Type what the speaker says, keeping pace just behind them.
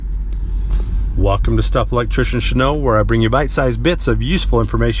Welcome to Stuff Electricians Should Know, where I bring you bite-sized bits of useful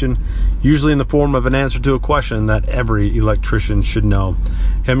information, usually in the form of an answer to a question that every electrician should know.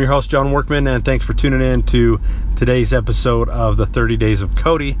 I'm your host, John Workman, and thanks for tuning in to today's episode of the 30 Days of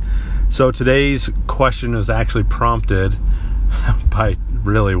Cody. So today's question is actually prompted by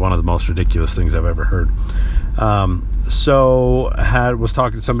really one of the most ridiculous things I've ever heard. Was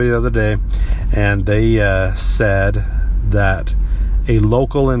talking to somebody the other day, and they said that a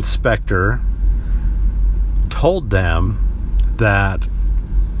local inspector told them that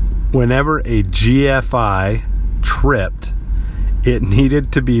whenever a GFI tripped, it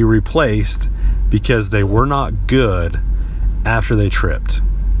needed to be replaced because they were not good after they tripped.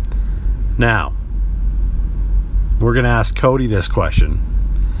 Now, we're going to ask Cody this question,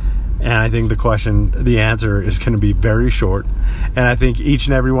 and I think the answer is going to be very short, and I think each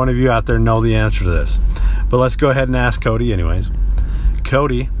and every one of you out there know the answer to this. But let's go ahead and ask Cody anyways.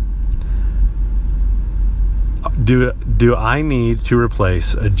 Cody, do I need to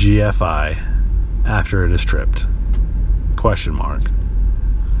replace a GFI after it is tripped? Question mark.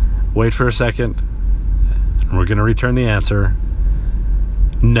 Wait for a second, and we're going to return the answer.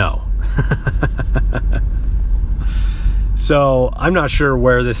 No. So I'm not sure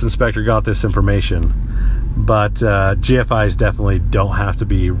where this inspector got this information, but GFIs definitely don't have to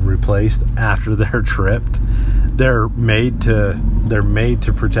be replaced after they're tripped. They're made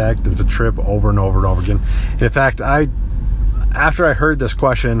to protect and to trip over and over and over again. And in fact, after I heard this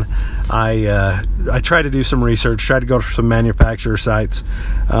question, I tried to do some research, tried to go to some manufacturer sites,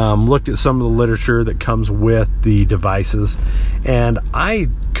 looked at some of the literature that comes with the devices, and I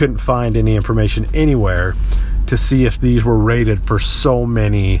couldn't find any information anywhere to see if these were rated for so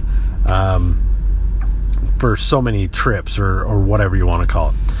many trips or whatever you want to call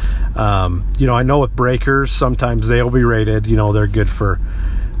it. I know with breakers, sometimes they'll be rated, they're good for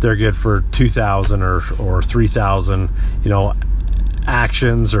 2,000 or 3,000,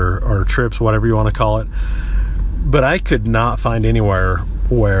 actions or trips, whatever you want to call it. But I could not find anywhere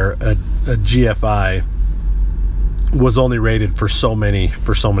where a GFI was only rated for so many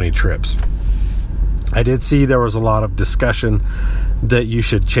trips. I did see there was a lot of discussion that you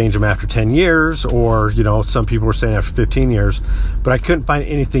should change them after 10 years, or, some people were saying after 15 years, but I couldn't find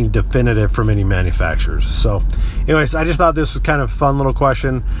anything definitive from any manufacturers. So anyways, I just thought this was kind of a fun little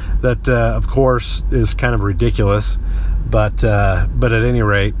question that, of course, is kind of ridiculous, but at any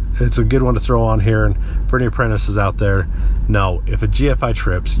rate, it's a good one to throw on here. And for any apprentices out there, no, if a GFI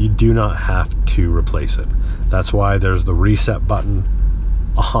trips, you do not have to replace it. That's why there's the reset button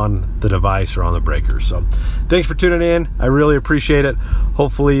on the device or on the breaker. So thanks for tuning in. I really appreciate it.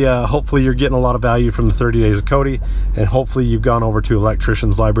 Hopefully you're getting a lot of value from the 30 Days of Cody, and hopefully you've gone over to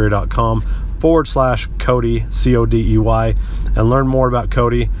electricianslibrary.com/Cody, Codey, and learn more about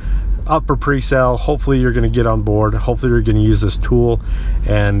Cody. Up for pre-sale. Hopefully you're going to get on board. Hopefully you're going to use this tool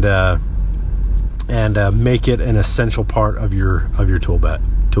and make it an essential part of your tool bag.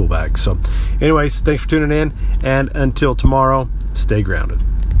 So anyways, thanks for tuning in, and until tomorrow, stay grounded.